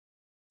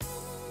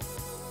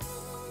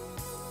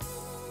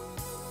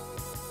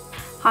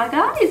Hi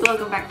guys,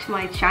 welcome back to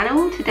my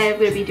channel. Today I'm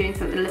going to be doing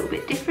something a little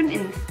bit different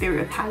in the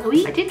spirit of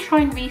Halloween. I did try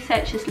and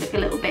research this look a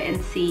little bit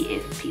and see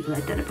if people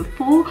had done it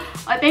before.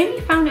 I've only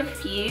found a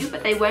few,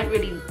 but they weren't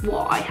really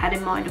what I had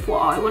in mind of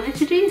what I wanted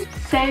to do.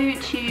 So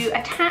to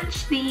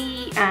attach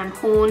the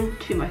horn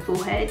to my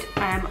forehead,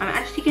 I'm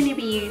actually going to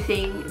be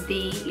using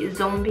the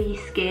zombie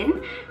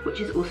skin, which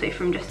is also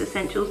from Just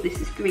Essentials.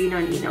 This is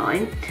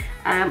 $3.99.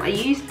 I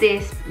used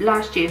this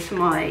last year for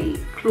my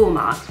claw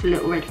marks for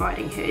Little Red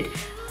Riding Hood.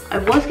 I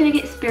was going to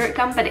get spirit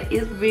gum, but it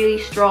is really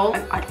strong.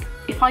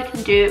 If I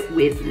can do it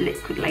with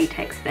liquid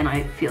latex, then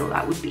I feel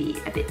that would be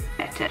a bit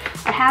better.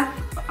 I have,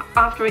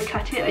 after I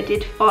cut it, I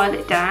did file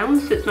it down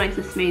so it's nice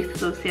and smooth,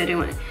 because obviously I don't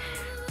want it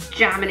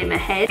jamming in my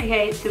head.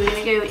 Okay, so we're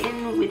going to go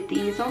in with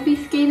the zombie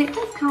skin. It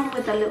does come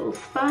with a little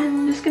sponge.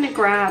 I'm just going to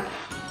grab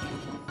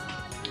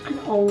an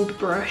old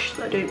brush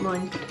that I don't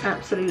mind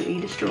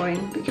absolutely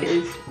destroying,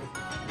 because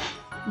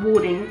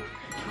warning,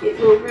 it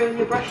will ruin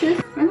your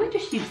brushes. I might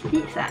just use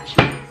this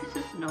actually.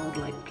 An old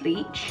like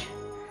bleach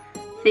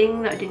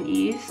thing that I didn't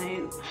use,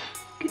 so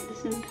get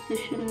this in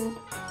position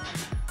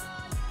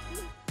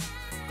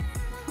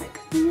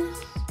like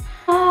this.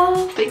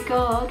 Oh, thank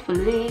God for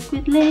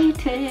liquid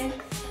latex.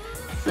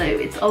 So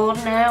it's on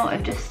now.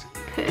 I've just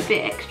put a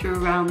bit extra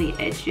around the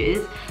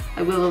edges.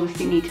 I will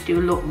obviously need to do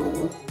a lot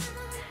more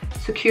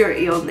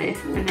security on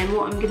this, and then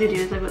what I'm going to do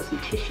is I've got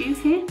some tissue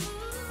here.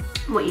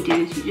 What you do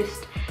is you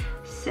just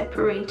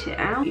separate it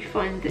out. You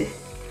find the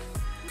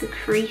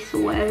crease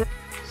or whatever,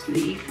 so that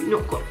you've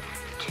not got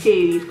two,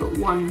 you've got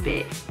one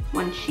bit,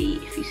 one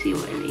sheet, if you see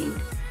what I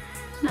mean.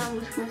 Now I'm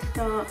just going to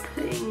start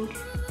putting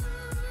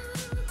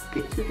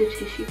bits of the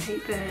tissue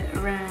paper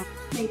around,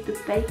 make the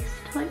base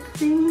type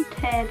thing,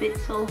 tear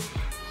bits off.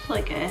 It's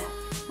like a,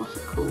 what's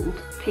it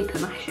called, paper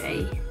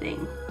mache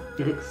thing.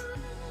 It looks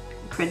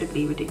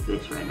incredibly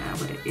ridiculous right now,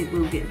 but it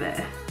will get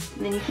better.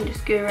 And then you can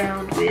just go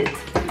around with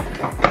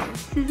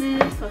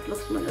scissors. I've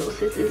lost my little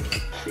scissors,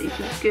 so you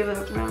can just go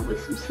around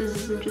with some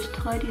scissors and just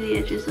tidy the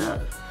edges up.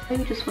 I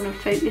just want to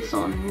focus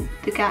on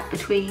the gap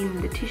between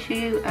the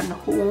tissue and the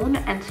horn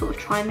and sort of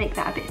try and make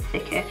that a bit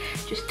thicker,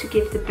 just to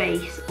give the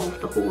base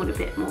of the horn a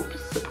bit more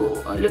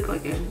support. I look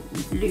like a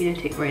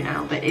lunatic right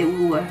now, but it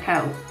will work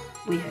out,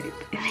 we hope,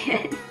 in the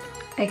end.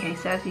 Okay,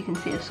 so as you can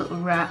see, I've sort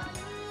of wrapped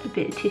a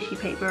bit of tissue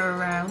paper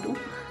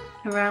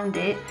around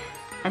it,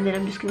 and then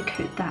I'm just going to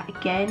coat that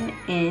again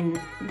in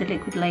the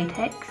liquid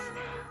latex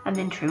and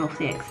then trim off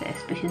the excess,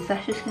 because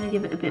that's just going to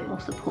give it a bit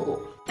more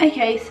support.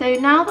 Okay, so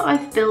now that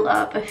I've built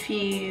up a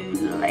few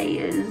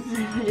layers,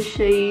 I'll just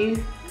show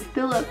you. I've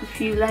built up a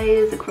few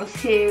layers across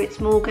here.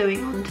 It's more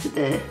going on to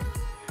the,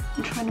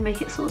 I'm trying to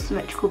make it sort of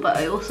symmetrical, but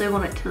I also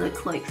want it to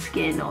look like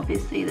skin,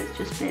 obviously, that's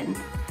just been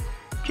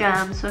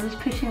jammed. So I'm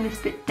just pushing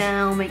this bit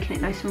down, making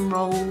it nice and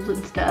rolled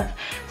and stuff.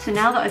 So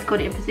now that I've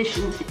got it in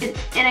position, it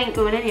ain't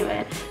going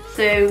anywhere.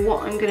 So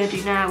what I'm going to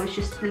do now is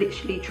just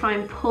literally try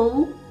and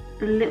pull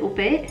a little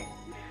bit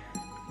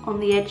on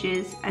the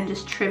edges and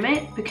just trim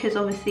it, because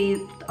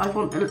obviously I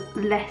want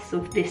less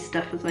of this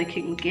stuff as I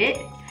can get.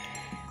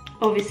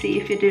 Obviously,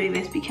 if you're doing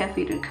this, be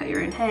careful you don't cut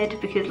your own head,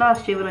 because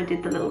last year when I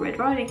did the Little Red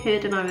Riding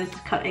Hood and I was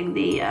cutting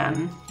the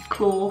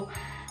claw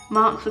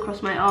marks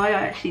across my eye,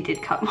 I actually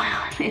did cut my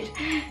eyelid.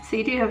 So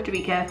you do have to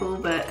be careful,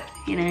 but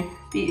you know,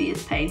 beauty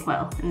is pain.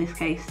 Well, in this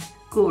case,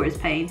 gore is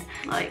pain.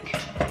 Like,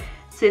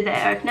 so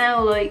there, I've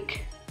now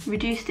like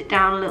reduced it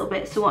down a little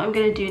bit. So what I'm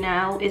going to do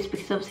now is,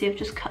 because obviously I've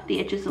just cut the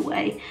edges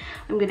away,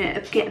 I'm going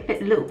to get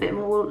a little bit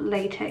more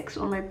latex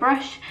on my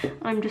brush.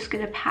 I'm just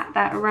going to pat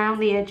that around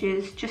the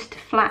edges just to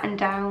flatten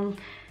down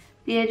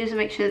the edges and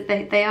make sure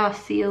that they are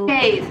sealed.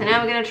 Okay, so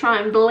now we're going to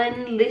try and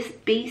blend this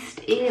beast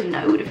in.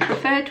 I would have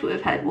preferred to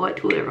have had white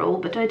toilet roll,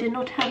 but I did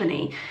not have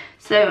any.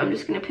 So I'm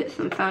just going to put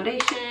some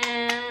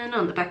foundation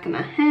on the back of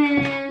my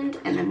hand,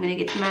 and I'm going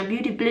to get my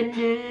beauty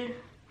blender,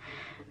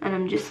 and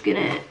I'm just going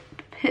to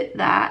put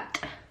that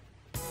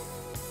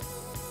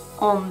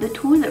on the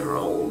toilet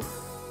roll.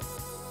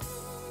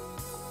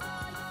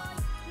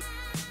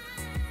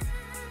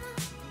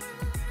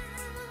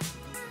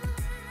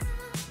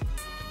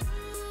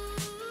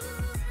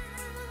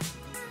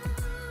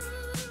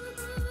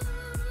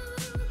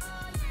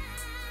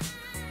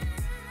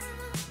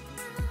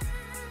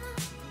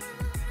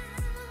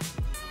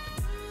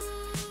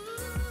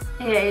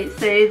 Okay, so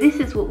this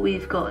is what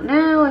we've got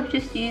now. I've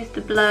just used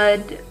the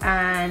blood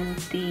and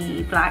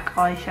the black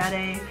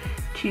eyeshadow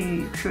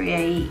to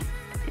create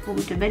a bit more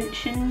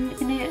dimension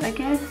in it, I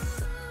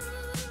guess.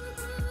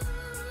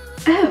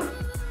 Oh,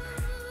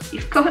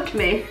 you've got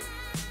me.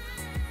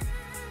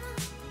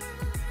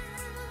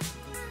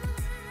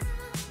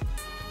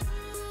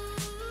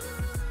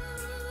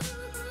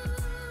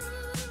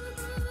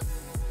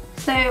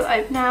 So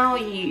I've now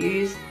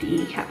used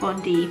the Kat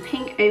Von D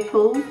Pink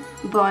Opal,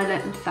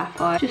 Violet and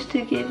Sapphire, just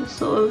to give a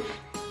sort of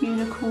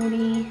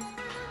unicorny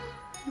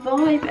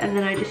vibe, and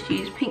then I just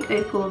use Pink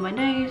Opal on my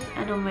nose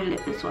and on my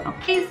lip as well.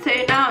 Okay, so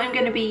now I'm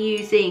going to be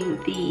using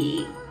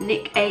the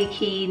Nick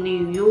Akey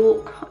New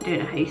York, I don't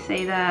know how you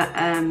say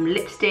that,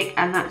 lipstick,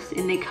 and that's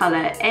in the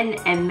colour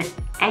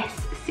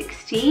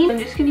NMS16. I'm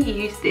just going to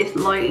use this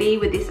lightly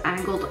with this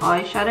angled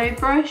eyeshadow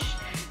brush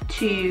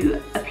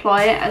to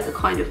apply it as a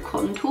kind of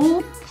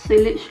contour. So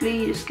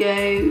literally just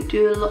go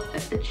do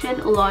a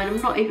gentle line.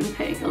 I'm not even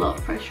putting a lot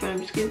of pressure on,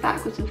 I'm just going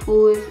backwards and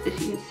forwards, as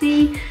you can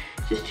see,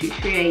 just to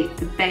create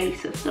the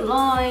base of the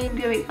line,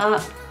 going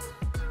up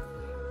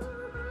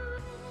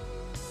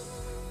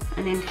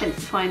and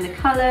intensifying the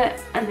colour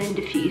and then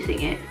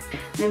diffusing it. And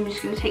then I'm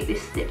just going to take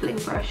this stippling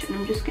brush and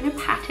I'm just going to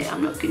pat it.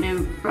 I'm not going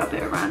to rub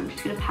it around, I'm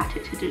just going to pat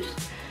it to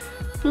just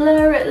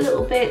blur it a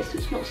little bit so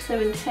it's not so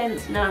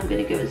intense. Now I'm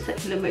going to go with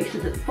circular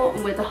motions at the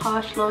bottom where the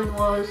harsh line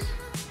was.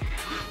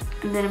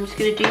 And then I'm just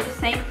going to do the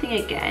same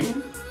thing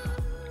again,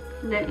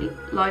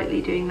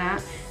 lightly doing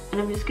that, and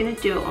I'm just going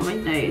to do it on my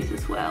nose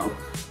as well.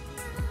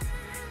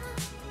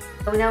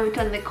 Now we've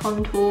done the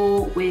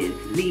contour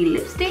with the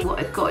lipstick. What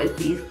I've got is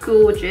these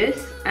gorgeous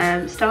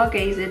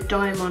Stargazer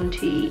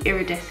Diamante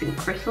Iridescent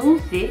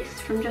Crystals.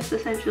 This from Just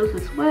Essentials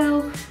as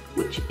well,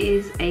 which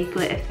is a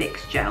glitter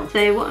fix gel.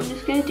 So what I'm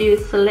just going to do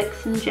is select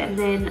some gem,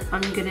 then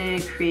I'm going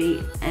to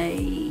create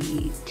a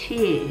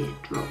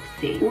teardrop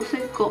thing.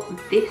 Also got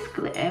this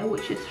glitter,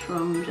 which is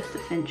from Just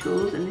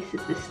Essentials, and this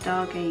is the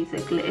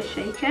Stargazer Glitter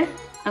Shaker.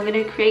 I'm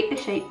going to create a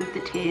shape with the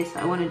tears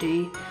that I want to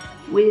do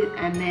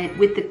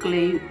with the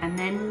glue, and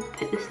then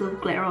put this little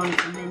glitter on,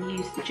 and then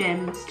use the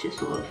gems to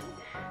sort of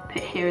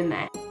put here and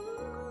there.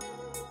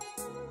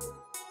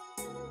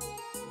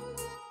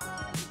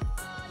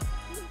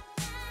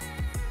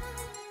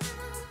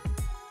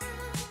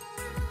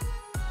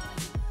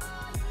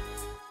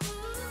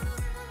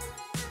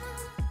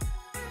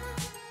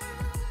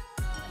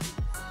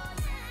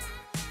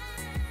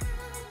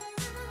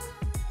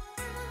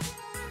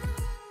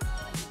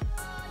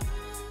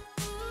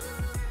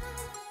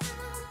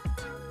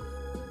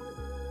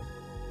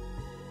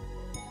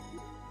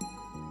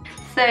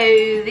 So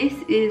this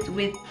is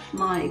with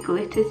my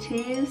glitter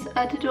tears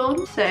added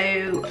on.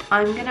 So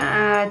I'm gonna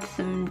add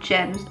some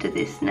gems to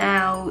this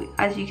now.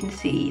 As you can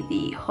see,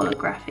 the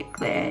holographic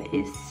glitter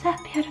is so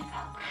beautiful.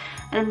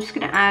 And I'm just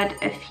gonna add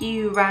a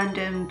few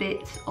random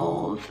bits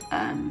of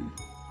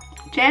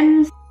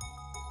gems.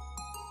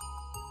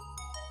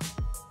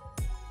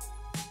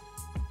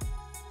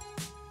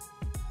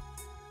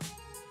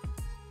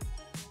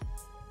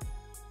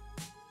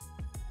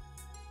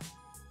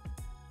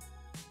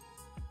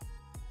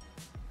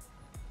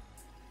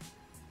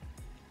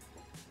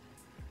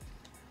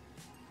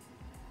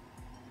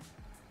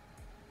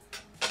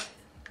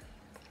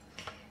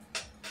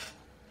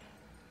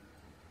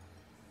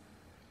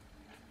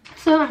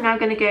 So I'm now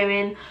going to go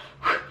in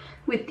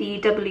with the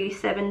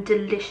W7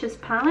 Delicious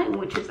palette,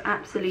 which is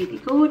absolutely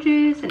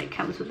gorgeous, and it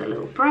comes with a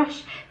little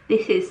brush.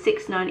 This is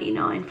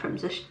 $6.99 from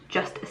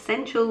Just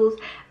Essentials.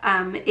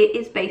 It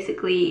is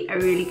basically a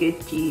really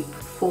good dupe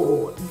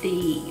for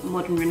the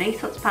Modern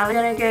Renaissance palette.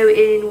 I'm going to go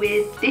in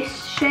with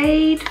this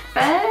shade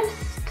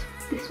first,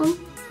 this one,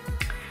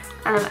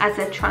 as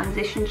a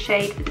transition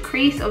shade for the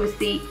crease.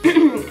 Obviously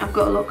I've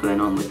got a lot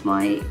going on with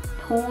my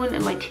horn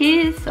and my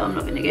tears, so I'm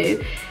not going to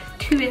go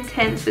too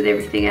intense with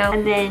everything else.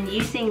 And then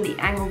using the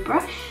angle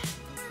brush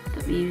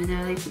that we used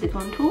earlier for the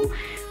contour,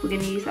 we're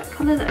going to use that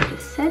colour that I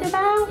just said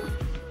about,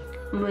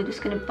 and we're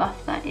just going to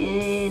buff that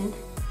in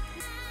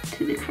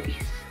to the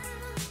crease.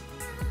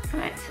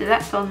 Alright, so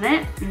that's on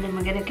there, and then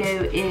we're going to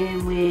go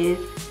in with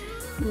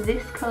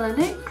this colour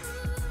next.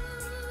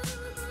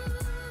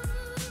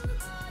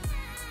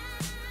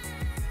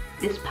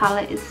 This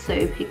palette is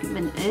so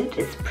pigmented.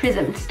 It's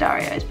Prism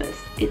Starry Eyes, but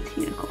it's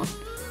unicorn.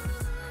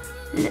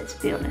 Let's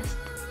be honest.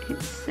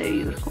 It's so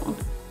unicorn.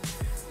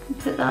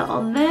 Put that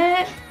on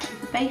there,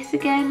 the base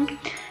again,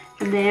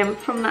 and then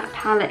from that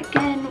palette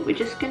again, we're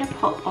just going to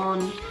pop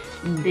on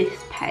this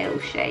pale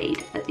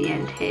shade at the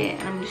end here,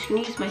 and I'm just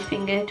going to use my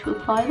finger to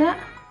apply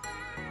that.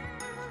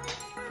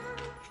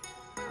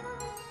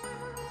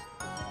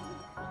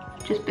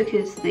 Just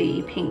because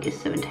the pink is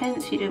so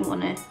intense, you don't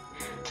want to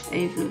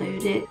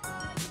overload it.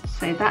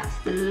 So that's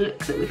the look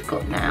that we've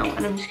got now,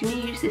 and I'm just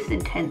going to use this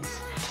intense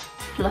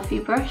fluffy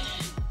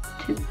brush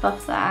to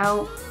buff that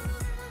out.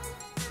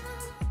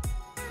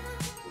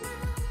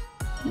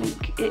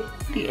 Make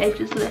the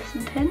edges less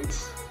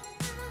intense,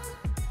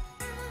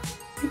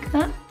 like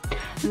that.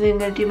 And then I'm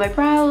going to do my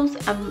brows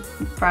and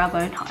brow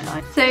bone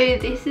highlight. So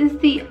this is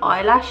the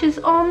eyelashes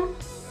on,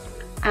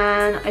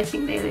 and I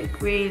think they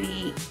look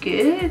really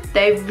good.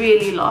 They're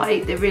really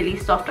light, they're really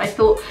soft. I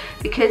thought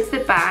because the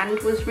band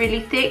was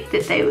really thick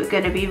that they were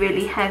going to be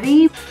really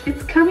heavy.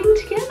 It's coming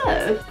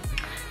together.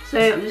 So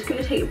I'm just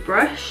going to take a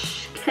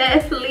brush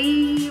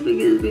carefully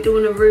because we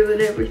don't want to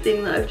ruin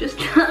everything that I've just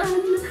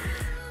done.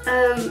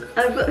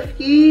 I've got a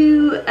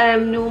few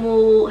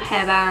normal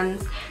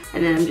hairbands,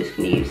 and then I'm just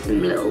going to use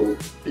some little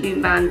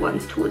balloon band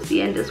ones towards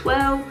the end as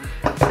well.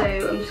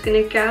 So I'm just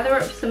going to gather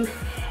up some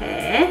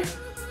hair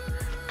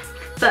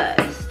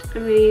first,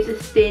 I'm going to use a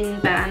thin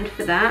band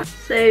for that.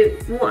 So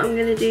what I'm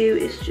going to do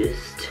is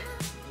just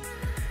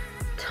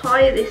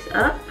tie this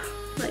up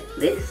like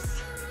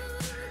this.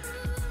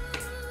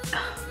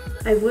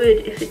 I would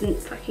if it didn't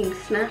fucking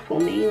snap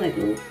on me like a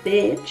little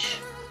bitch.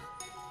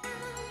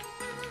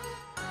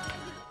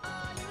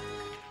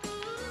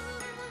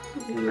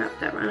 I'm going to wrap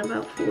that around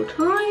about 4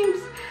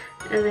 times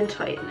and then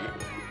tighten it.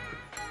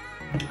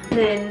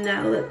 Then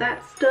now that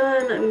that's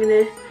done, I'm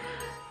going to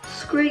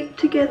scrape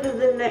together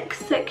the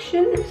next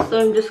section. So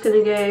I'm just going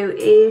to go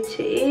ear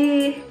to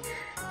ear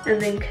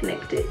and then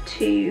connect it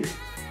to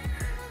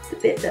the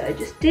bit that I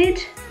just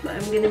did. But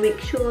I'm going to make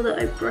sure that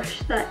I brush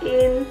that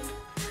in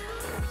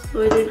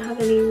so I don't have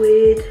any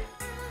weird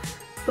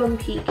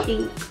bumpy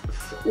kinks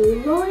or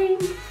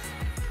lines.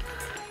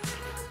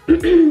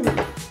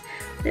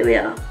 There we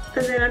are.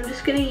 And then I'm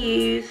just going to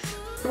use,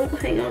 oh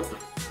hang on,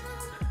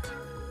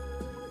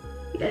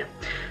 yeah,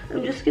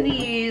 I'm just going to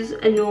use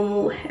a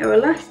normal hair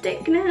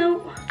elastic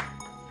now.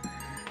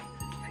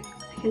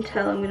 I can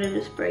tell I'm going to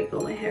just break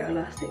all my hair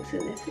elastics in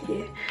this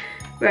video.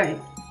 Right,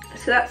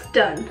 so that's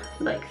done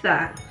like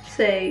that.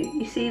 So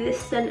you see this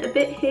centre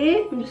bit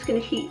here, I'm just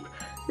going to keep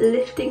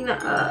lifting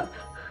that up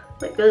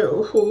like a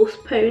little horse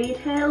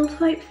ponytail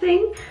type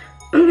thing.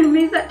 I'm going to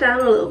move that down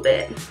a little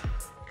bit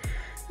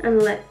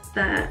and let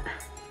that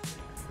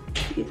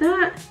do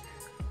that,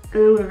 and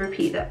then we'll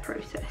repeat that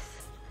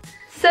process.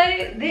 So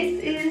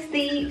this is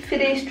the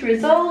finished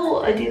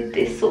result. I did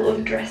this sort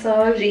of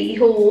dressage-y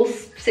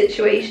horse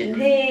situation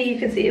here. You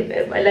can see a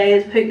bit of my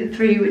layers poking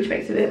through, which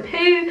makes a bit of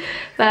poo,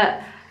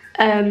 but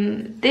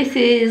this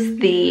is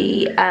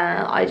the,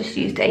 I just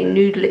used a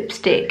nude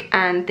lipstick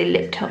and the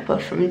lip topper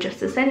from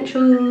Just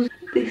Essentials.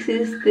 This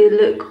is the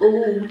look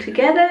all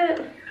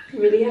together.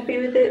 Really happy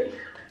with it.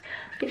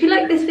 If you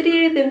like this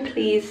video, then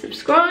please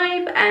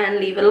subscribe and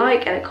leave a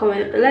like and a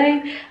comment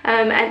below.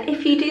 And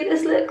if you do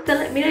this look, then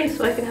let me know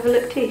so I can have a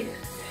look too.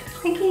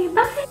 Thank you,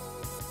 bye!